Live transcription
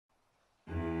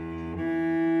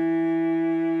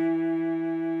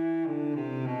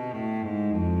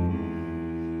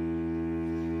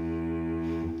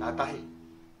Ay.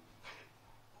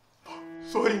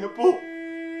 Sorry na po.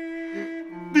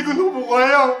 Di ko na po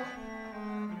kaya.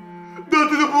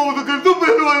 Dati na po ako na ganito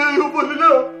pero ayaw pa nila.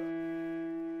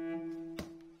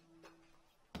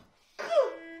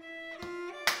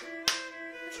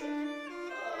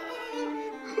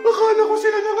 Akala ko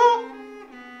sila na nga.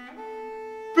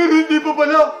 Pero hindi pa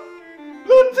pala.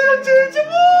 Lahat sila cheche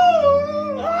mo!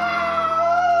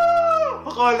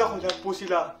 Akala ko lang po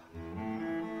sila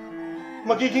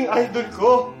magiging idol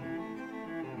ko.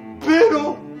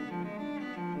 Pero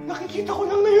nakikita ko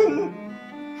lang ngayon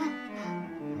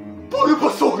puro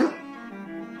basura.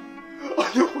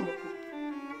 Ayaw ko na po.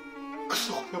 Gusto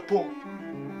ko na po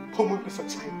pumunta sa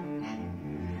China.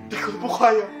 Di ko na po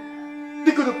kaya.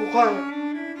 Di ko na po kaya.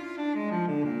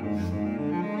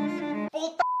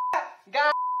 Puta!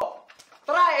 Gago!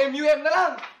 Try MUM na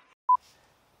lang!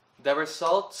 The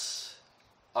results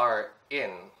are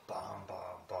in. Bam,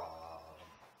 bam, bam.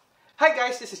 Hi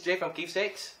guys, this is Jay from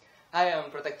Keepsakes. I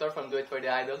am Protektor from Do It For The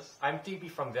Aidols. I'm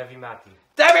TB from DeviMattie.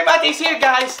 DeviMattie's here,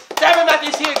 guys!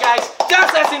 DeviMattie's here, guys!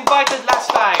 Just as invited last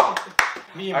time!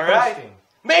 Me Alright. posting.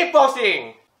 May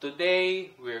posting!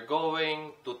 Today, we're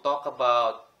going to talk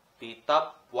about the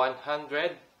top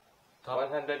 100... Top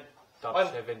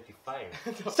 75.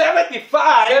 75!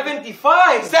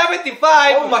 75!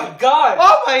 75! Oh my God!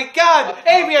 Oh my God!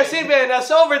 ABS-CBN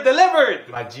has over-delivered!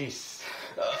 Magis.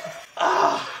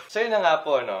 So yun na nga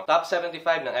po, no? Top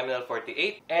 75 ng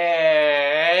MNL48.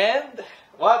 And...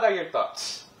 what are your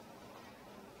thoughts?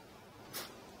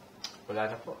 Wala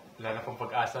na po. Wala na pong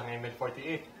pag-asa ng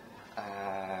MNL48.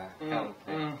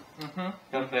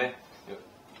 Siyempre.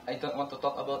 I don't want to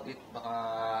talk about it. Baka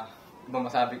ibang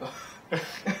masabi ko.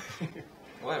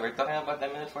 Well, we're talking about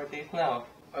MNL48 now.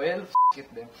 Well, shit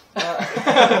them.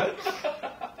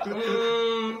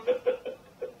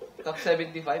 Top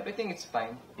 75, I think it's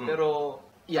fine. Pero,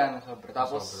 yan, sobra.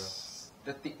 Tapos,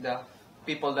 the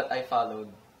people that I followed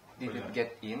didn't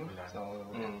get in. So,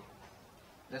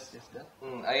 that's just that.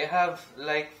 I have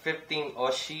like 15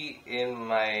 OSHI in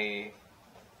my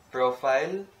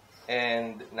profile.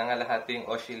 And nangalahati yung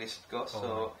OSHI list ko.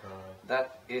 So,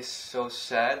 that is so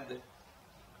sad.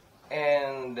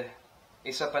 And,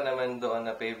 isa pa naman doon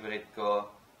na favorite ko,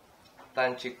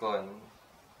 Tanchikon.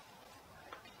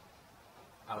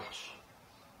 Ouch.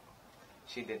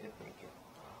 She didn't make it.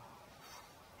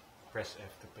 Press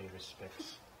F to pay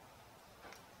respects.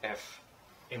 F.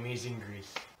 Amazing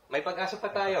Grease. May pag-asa pa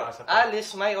tayo. May pag-asa pa.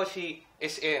 Alice, my OSHI,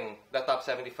 is in the top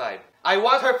 75. I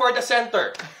want her for the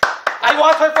center. I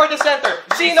want her for the center.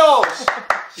 She knows.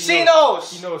 She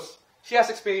knows. She knows. She has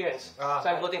experience. So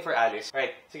I'm voting for Alice.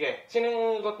 Right. Sige. Sino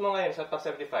yung vote mo ngayon sa top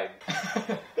 75?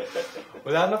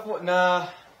 Wala na po na...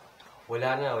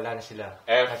 Wala na sila.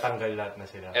 F. Natanggal lahat na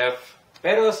sila. F.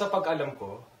 Pero sa pag-alam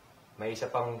ko, may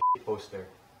isa pang poster.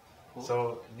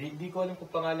 So, di ko alam kung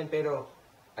pangalan, pero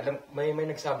alam, may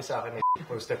nagsabi sa akin may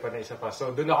poster pa na isa pa.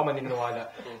 So, doon ako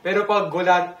maniniwala. Pero pag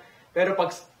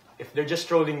if they're just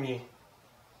trolling me,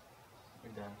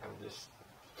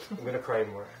 I'm gonna cry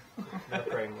more.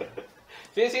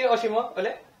 Sino OSHI mo?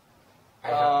 Ulit?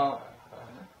 Go.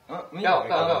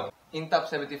 In top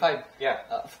 75. Yeah.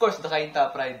 Of course, the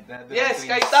Kainta Pride. Yes,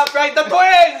 Kainta Pride, the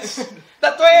twins!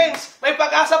 The twins! May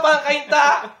pag-asa pa ang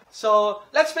Kainta! So,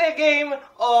 let's play a game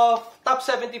of top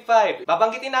 75.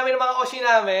 Babanggitin namin ang mga OSHI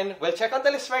namin. We'll check on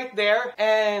the list right there.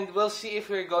 And we'll see if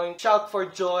we're going to shout for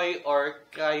joy or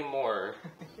cry more.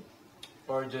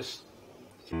 Or just...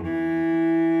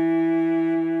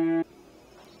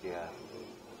 Yeah.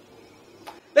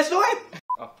 Let's do it!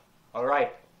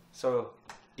 Alright. So,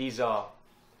 these are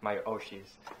my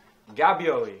OSHIs.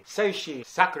 Gabioli, Seishi,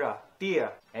 Sakura,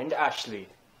 Tia, and Ashley.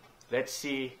 Let's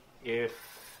see if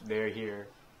they're here,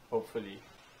 hopefully.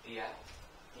 Tia.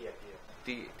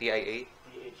 T-I-A?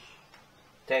 T-H.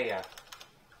 Tia.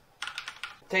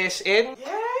 Tia's in?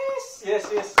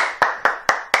 Yes.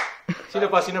 Sino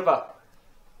pa?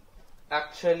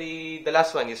 Actually, the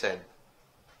last one you said.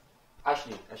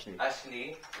 Ashley.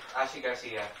 Ashley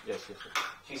Garcia. Yes.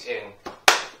 She's in.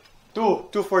 2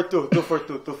 for 2.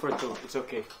 It's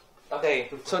okay. Okay,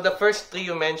 so the first three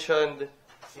you mentioned,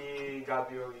 Si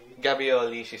Gabioli.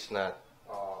 Gabioli, she's not.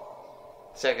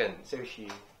 Second,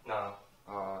 Seishi. no.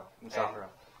 Sakura.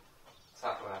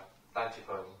 Sakura.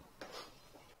 Tanchikon.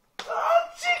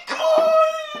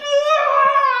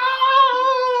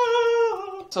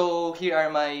 So, here are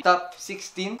my top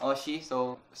 16 OSHI.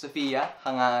 So, Sophia,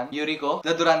 Hangan, Yuriko,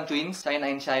 the Duran twins, China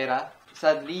and Shaira.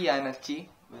 Sadly, Yanachi.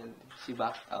 Well, She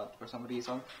backed out for some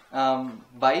reason.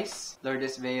 Vice,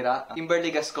 Lourdes Vera,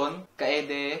 Kimberly Gascon,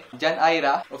 Kaede, Jan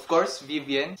Ira, of course,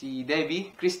 Vivian, si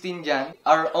Devi, Christine Jan,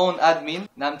 our own admin,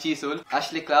 Nam Chisul,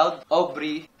 Ashley Cloud,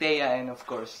 Aubrey, Thea, and of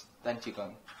course,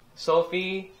 Tanchikon.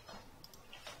 Sophie,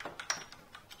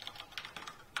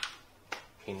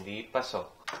 hindi pasok.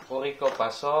 Uriko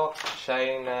pasok.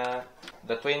 Shaina,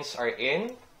 the twins are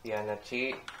in. Diana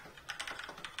Chi,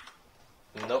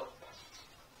 nope.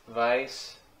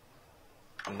 Vice,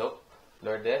 nope.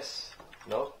 Lourdes,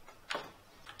 nope.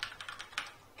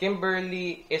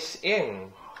 Kimberly is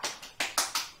in.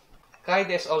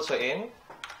 Kaide is also in.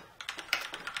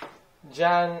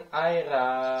 Jan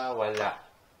Ira, wala.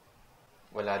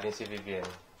 Wala din si Vivian.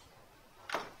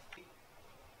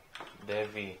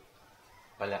 Devi,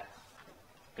 wala.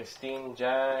 Christine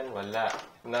Jan, wala.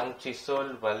 Nam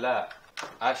Chisol, wala.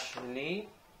 Ashley,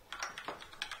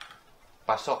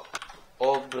 pasok.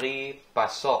 Aubrey,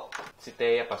 pasok. Si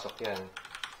Thea, pasok yan.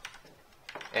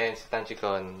 And si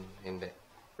Tanchikon, hindi.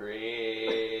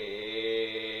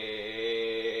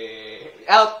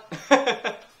 Out!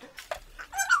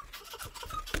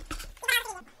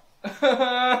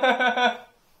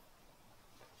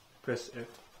 Press F.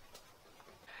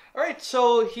 Alright,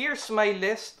 so here's my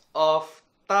list of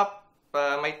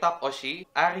my top OSHI.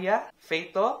 Arya,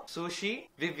 Feito, Sushi,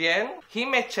 Vivienne,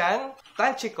 Hime-chan,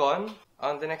 Tanchikon.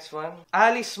 On the next one,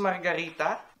 Alice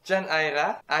Margarita, Jan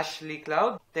Ira, Ashley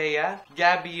Cloud, Thea,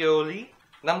 Gabioli,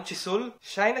 Nam Chisul,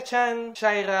 Shaina-chan,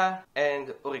 Shaira,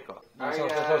 and Uriko.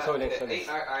 So, next.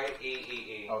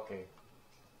 A-R-R-A-A-A. Okay.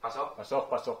 Pasok?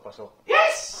 Pasok.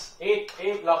 Yes!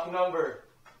 8, lucky number.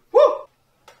 Woo!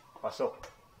 Pasok.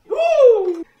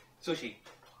 Woo! Sushi.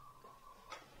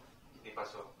 Hindi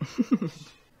pasok.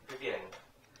 Vivienne.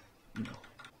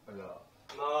 Wala.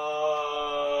 No.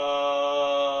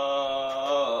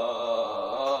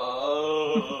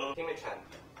 Hime-chan.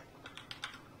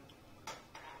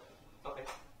 Okay.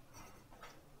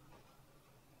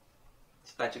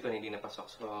 Si Tanchikon hindi napasok.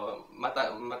 So,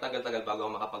 matagal-tagal bago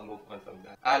ako makapag-move on from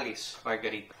that. Alice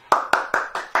Margarita.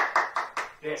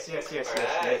 Yes.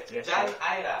 Jan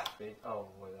Ira. Oh,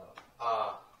 wala.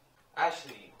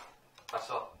 Ashley.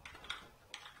 Pasok.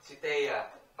 Si Thea.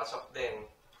 Pasok din.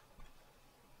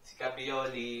 Si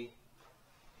Cabioli,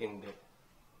 hindi.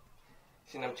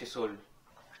 Si Nam Chisul,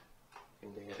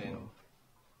 hindi rin.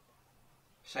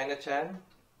 Shaina-chan?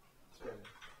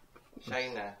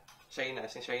 Shaina.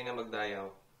 Si Shaina Magdayaw.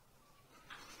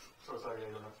 So sorry,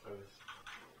 I don't have spells.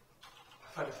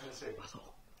 Paano sila say?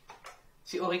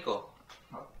 Si Uriko.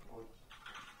 Huh?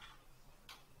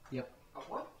 Yep.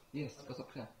 What? Yes,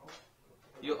 pasok siya.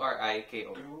 Uriko.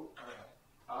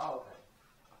 Okay.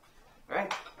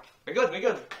 Alright. We're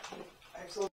good.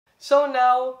 So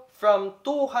now, from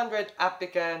 200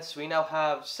 applicants, we now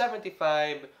have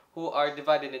 75 who are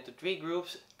divided into 3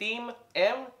 groups. Team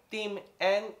M, Team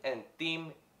N, and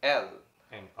Team L.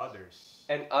 And others.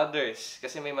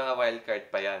 Kasi may mga wildcard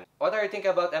pa yan. What are you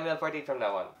thinking about MNL48 from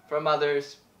now on? From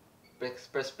others'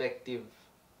 perspective,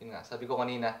 yun nga, sabi ko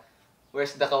kanina,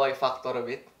 where's the kawaii factor of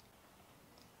it?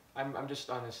 I'm just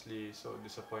honestly so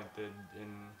disappointed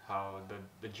in how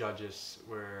the judges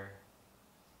were,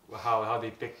 how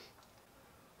they picked,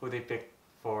 who they picked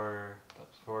for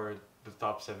the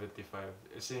top 75.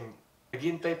 Kasi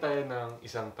naghintay tayo ng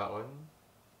isang taon,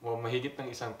 o mahigit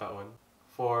ng isang taon,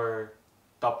 for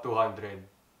top 200.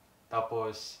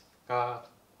 Tapos,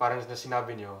 parang na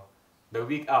sinabi nyo, the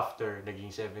week after,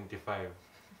 naging 75.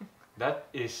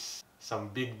 That is some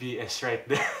big BS right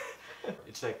there.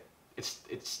 It's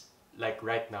like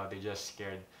right now, they're just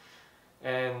scared.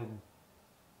 And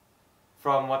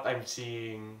from what I'm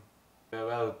seeing,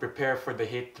 well, prepare for the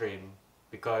hate train.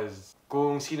 Because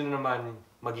kung sino naman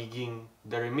magiging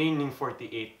the remaining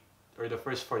 48 or the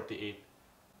first 48,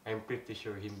 I'm pretty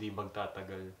sure hindi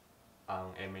magtatagal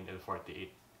ang MNL48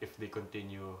 if they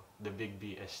continue the big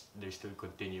BS they're still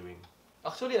continuing.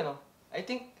 Actually, I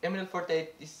think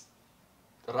MNL48 is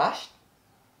rushed.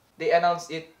 They announced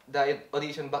the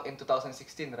audition back in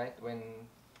 2016, right? When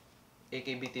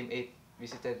AKB Team 8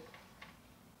 visited.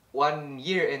 1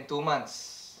 year and 2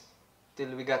 months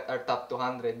till we got our top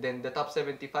 200. Then the top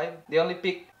 75, they only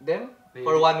picked them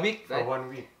for 1 week, right? For 1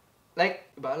 week. Like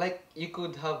you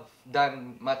could have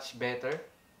done much better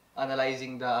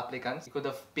analyzing the applicants. You could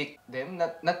have picked them,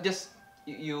 not just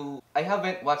you. I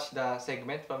haven't watched the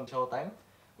segment from Showtime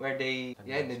where they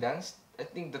danced. I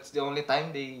think that's the only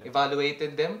time they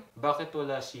evaluated them. Bakit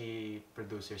wala si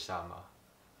producer Sama?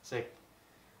 It's like,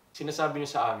 sinasabi niyo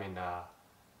sa amin na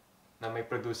may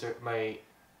producer, may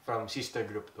from sister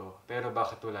group to, pero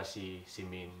bakit wala si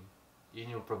Min?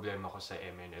 Yun yung problema ko sa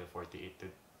MNL48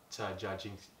 sa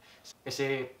judging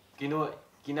Kasi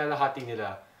kinalahati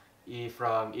nila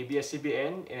from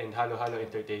ABS-CBN and Halo-Halo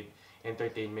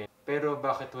Entertainment. Pero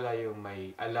bakit wala yung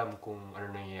may alam kung ano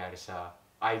nangyayari sa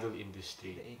idol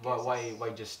industry?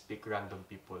 Why just pick random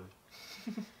people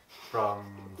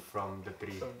from the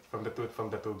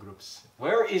two groups?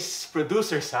 Where is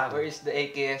producer Sam? Where is the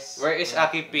AKS? Where is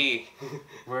Aki P?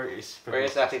 Where is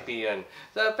Aki P yun?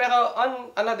 So, pero on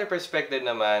another perspective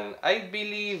naman, I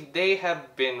believe they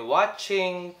have been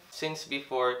watching since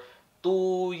before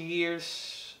 2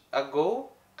 years ago.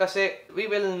 Kasi we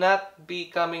will not be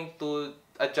coming to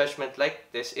a judgment like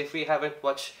this if we haven't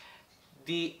watched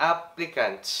the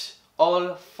applicants,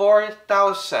 all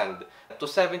 4,000 to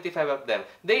 75 of them.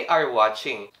 They are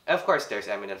watching. Of course, there's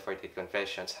MNL48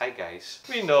 Confessions. Hi guys.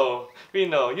 We know,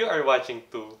 you are watching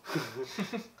too.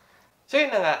 So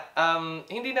yun na nga,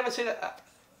 hindi naman sila,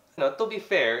 to be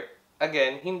fair,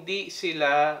 again, hindi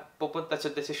sila pupunta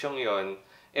sa desisyong yon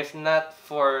if not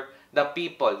for the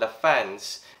people, the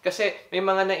fans. Kasi may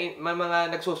mga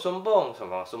nagsusumbong. So,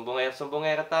 mga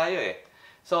sumbongera tayo eh.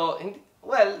 So,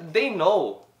 they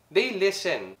know. They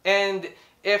listen. And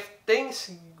if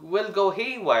things will go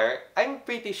haywire, I'm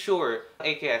pretty sure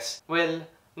AKS will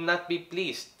not be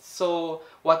pleased. So,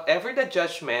 whatever the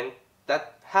judgment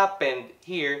that happened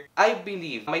here, I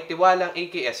believe may tiwalang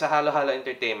AKS sa Halo-Halo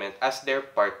Entertainment as their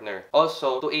partner.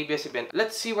 Also, to ABS-CBN,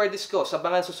 let's see where this goes.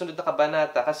 Abangan susunod na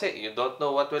kabanata kasi you don't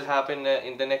know what will happen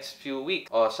in the next few weeks.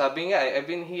 Sabi nga,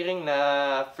 I've been hearing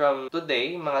na from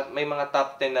today, may mga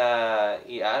top 10 na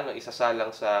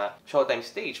isasalang sa Showtime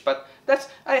stage. But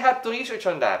I have to research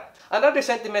on that. Another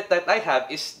sentiment that I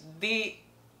have is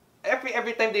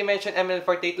every time they mention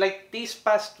MNL48, like these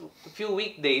past few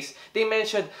weekdays, they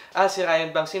mentioned, si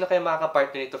Ryan Bang, sino kayo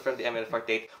makaka-partner nito from the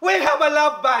MNL48? We have a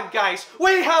love band, guys!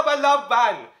 We have a love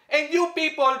band! And you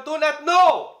people do not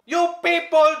know! You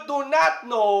people do not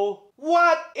know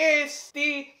what is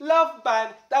the love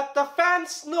band that the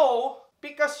fans know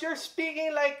because you're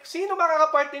speaking like, sino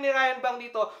makaka-partner ni Ryan Bang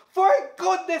dito? For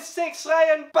goodness sakes,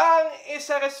 Ryan Bang is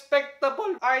a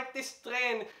respectable artist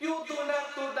rin. You do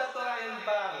not do that to Ryan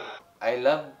Bang. I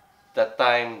love the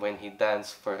time when he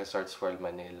danced for Resorts World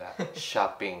Manila.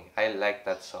 Shopping. I like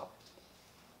that song.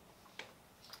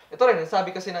 Ito rin,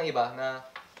 sabi kasi ng iba na,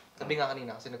 sabi nga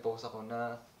kanina kasi nag-post ako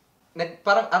na,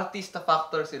 parang artista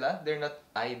factor sila. They're not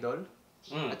idol.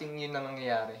 I think yun ang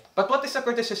nangyayari. But what is the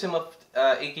criticism of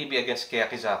AKB against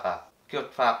Kiyakizaka?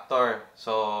 Cute factor.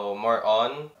 So more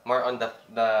on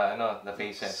the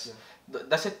faces. Yeah.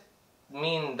 Does it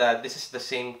mean that this is the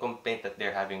same complaint that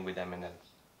they're having with MNL?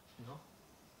 No.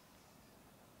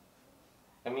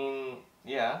 I mean,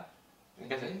 yeah.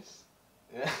 Because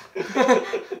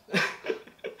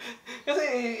kasi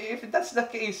if that's the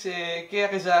case,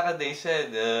 Kiyakizaka, they said,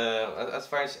 as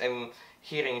far as I'm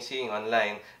seeing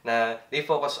online, na they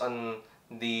focus on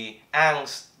the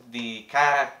angst, the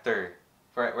character,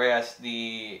 whereas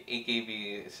the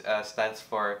AKB stands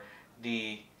for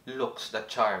the looks, the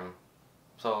charm.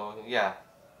 So yeah,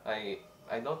 I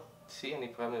don't see any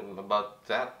problem about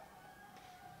that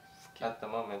at the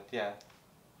moment. Yeah.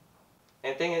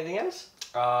 Anything else?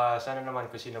 Sana naman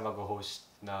kung sino mag-host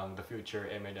ng the future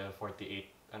MNL48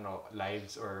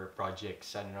 lives or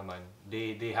projects, sana naman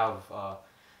they have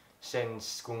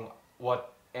sense kung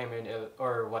what MNL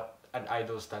or what an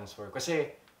idol stands for. Kasi,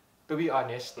 to be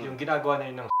honest, yung ginagawa na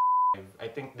yun ng I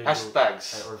think they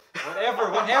hashtags. Or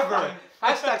whatever.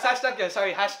 Hashtag yan.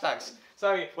 Sorry, hashtags.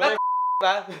 Sorry. Whatever.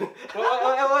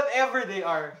 Whatever they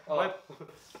are. But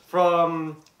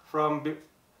from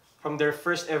their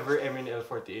first ever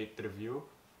MNL48 review,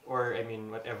 or I mean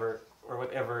whatever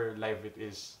live it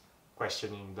is,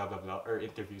 questioning, blah blah blah, or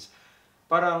interviews,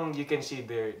 parang you can see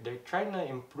they're trying to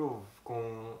improve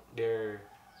kung their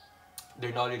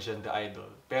knowledge on the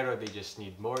idol, pero they just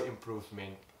need more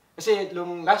improvement. Kasi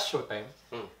yung last Showtime,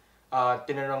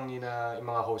 tinanong nila yung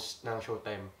mga host ng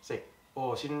Showtime, say,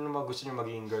 sino naman gusto niyo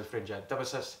maging girlfriend dyan?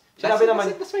 Tapos sinabi naman,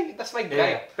 that's my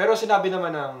guy. Pero sinabi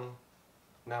naman ng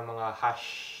mga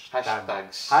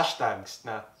hashtags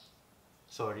na,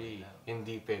 sorry,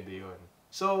 hindi pwede yun.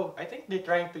 So, I think they're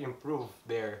trying to improve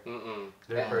their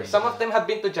person. Some of them have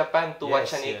been to Japan to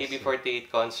watch an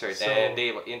AKB48 concert, and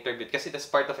they interviewed kasi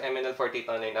that's part of MNL48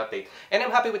 online update. And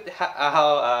I'm happy with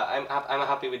I'm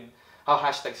happy with how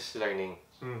hashtags is learning.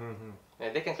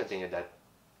 And they can continue that.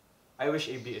 I wish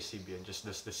ABS-CBN just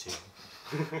does the same.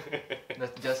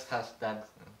 Not just hashtags.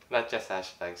 Not just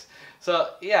hashtags.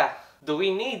 So, yeah, do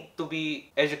we need to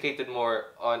be educated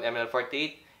more on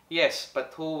MNL48? Yes,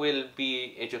 but who will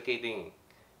be educating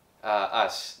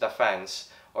us, the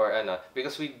fans, or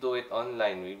because we do it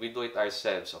online, we do it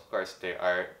ourselves. Of course, there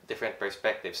are different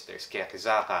perspectives. There's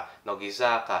Kiyakizaka,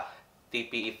 Nogizaka,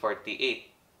 TPE48,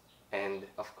 and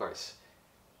of course,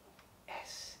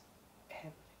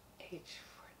 SMH48.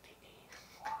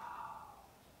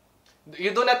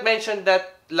 You do not mention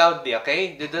that loudly,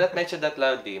 okay? You do not mention that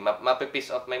loudly.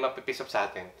 Mapipiss off, may mapipiss off sa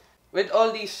atin. With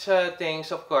all these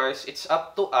things, of course, it's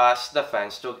up to us, the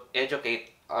fans, to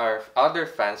educate our other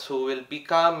fans who will be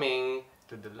coming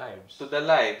To the lives. to the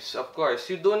lives. Of course,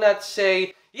 you do not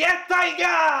say, "Yeah,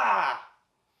 Taiga!"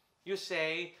 You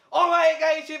say, "Oh my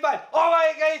God, Ichiban! Oh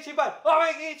my God, Ichiban! Oh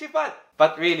my God, Ichiban!"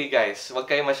 But really, guys, wag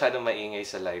kayo masyadong maingay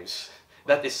sa lives.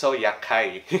 That is so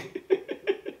yakai.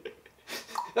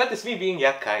 That is me being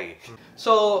yakai.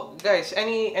 So, guys,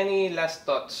 any last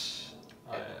thoughts?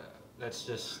 Let's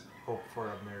just hope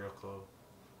for a miracle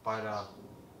para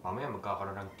mamaya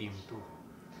magkakaroon ng team 2.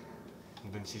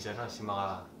 Doon si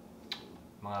mga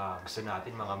gusto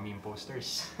natin, mga meme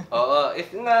posters.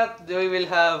 If not, we will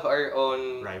have our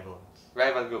own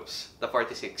rival groups, the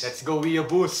 46. Let's go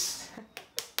Weeaboos!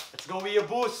 Let's go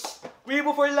Weeaboos!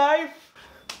 Weeaboo for life!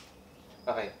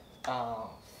 Okay.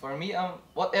 For me,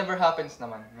 whatever happens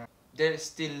naman, they'll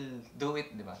still do it,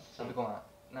 di ba? Sabi ko nga,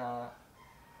 na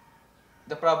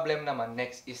the problem naman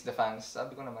next is the fans.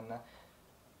 Sabi ko naman na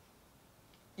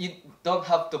you don't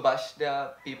have to bash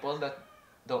the people that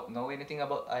don't know anything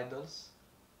about idols.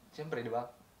 Siyempre, di ba?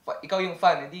 Ikaw yung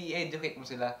fan, hindi i-educate mo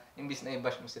sila, imbis na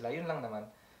i-bash mo sila. Yun lang naman,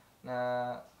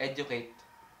 na educate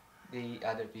the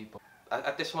other people.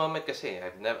 At this moment kasi,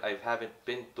 I haven't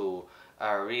been to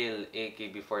a real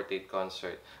AKB48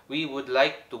 concert. We would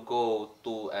like to go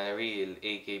to a real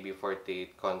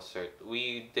AKB48 concert.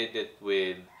 We did it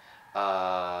with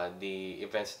the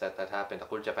events that had happened, the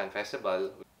Cool Japan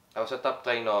Festival. I was a top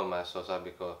trinoma, so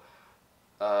sabi ko,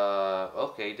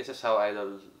 okay, this is how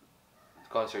idol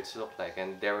concerts look like,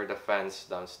 and there were the fans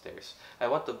downstairs. I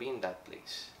want to be in that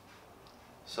place.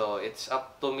 So it's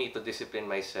up to me to discipline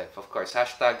myself. Of course,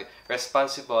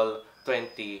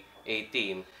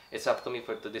 #responsible2018. It's up to me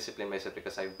to discipline myself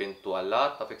because I've been to a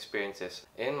lot of experiences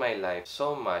in my life,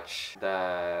 so much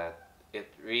that it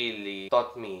really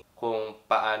taught me kung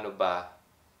paano ba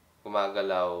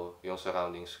gumagalaw yung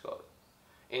surroundings ko.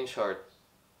 In short,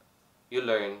 you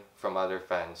learn from other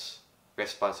fans,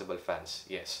 responsible fans,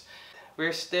 yes.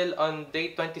 We're still on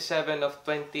day 27 of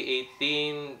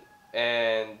 2018,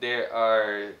 and there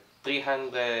are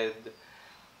 340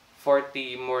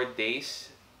 more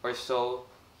days or so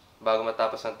bago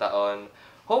matapos ang taon.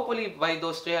 Hopefully, by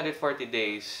those 340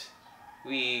 days,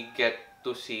 we get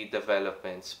to see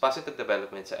developments, positive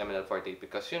developments sa MNL48,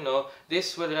 because, you know,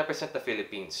 this will represent the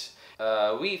Philippines.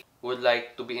 We would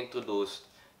like to be introduced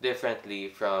differently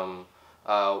from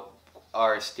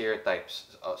our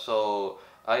stereotypes. So,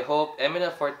 I hope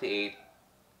MNL48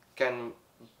 can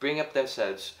bring up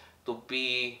themselves to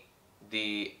be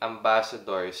the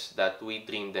ambassadors that we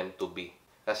dream them to be.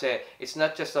 Kasi it's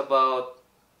not just about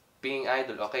being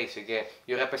idol. Okay, sige,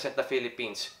 you represent the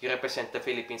Philippines. You represent the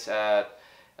Philippines at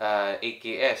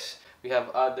AKS. We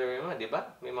have other, di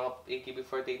ba? May mga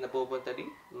AKB48 na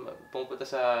pupunta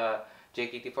sa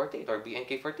JKT48 or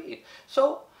BNK48.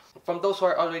 So, from those who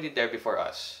are already there before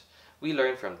us, we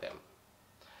learn from them.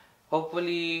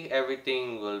 Hopefully,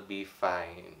 everything will be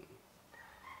fine.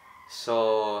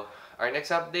 So, our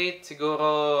next update,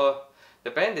 siguro,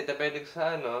 depende sa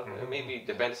maybe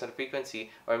depende sa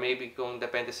frequency, or maybe kung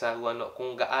depende sa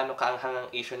kung gaano kaanghang ang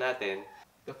issue natin.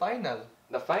 The final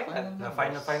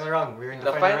round. We're in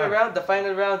the final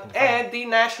round, and the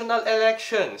national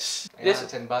elections. Ayan,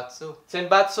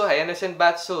 Senbatsu. Ayan na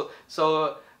Senbatsu.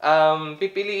 So,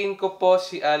 pipiliin ko po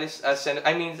si Alice as senator,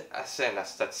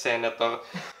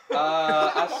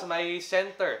 as my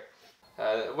center.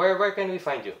 Where can we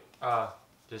find you?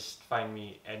 Just find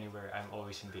me anywhere. I'm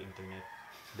always in the internet.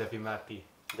 DeviMattie.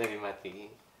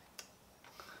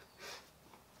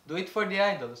 Do it for the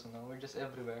idols, you know? We're just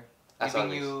everywhere. As Giving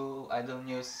always. you idol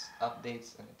news,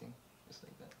 updates, anything. Just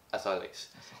like that. As always.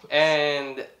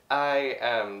 And I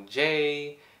am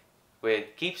Jay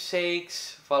with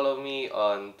Keepsakes. Follow me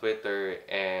on Twitter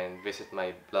and visit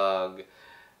my blog.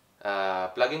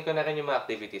 Plugin ko na rin yung mga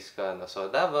activities ko. No? So,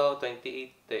 Davao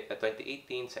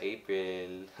 2018 sa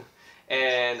April.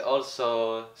 And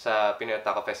also sa Pinoy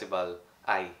Taco Festival,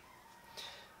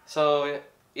 So,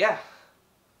 yeah.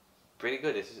 Pretty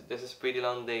good. This is pretty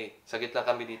long day. Saglit lang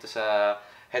kami dito sa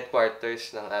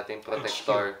headquarters ng ating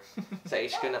Protektor. Sa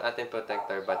HQ ng ating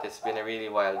Protektor. But it's been a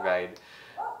really wild ride.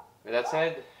 With that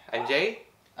said, I'm Jay.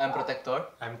 I'm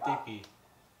Protektor. I'm TP.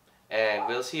 And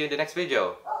we'll see you in the next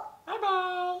video.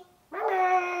 Bye-bye!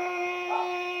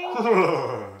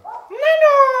 Bye-bye!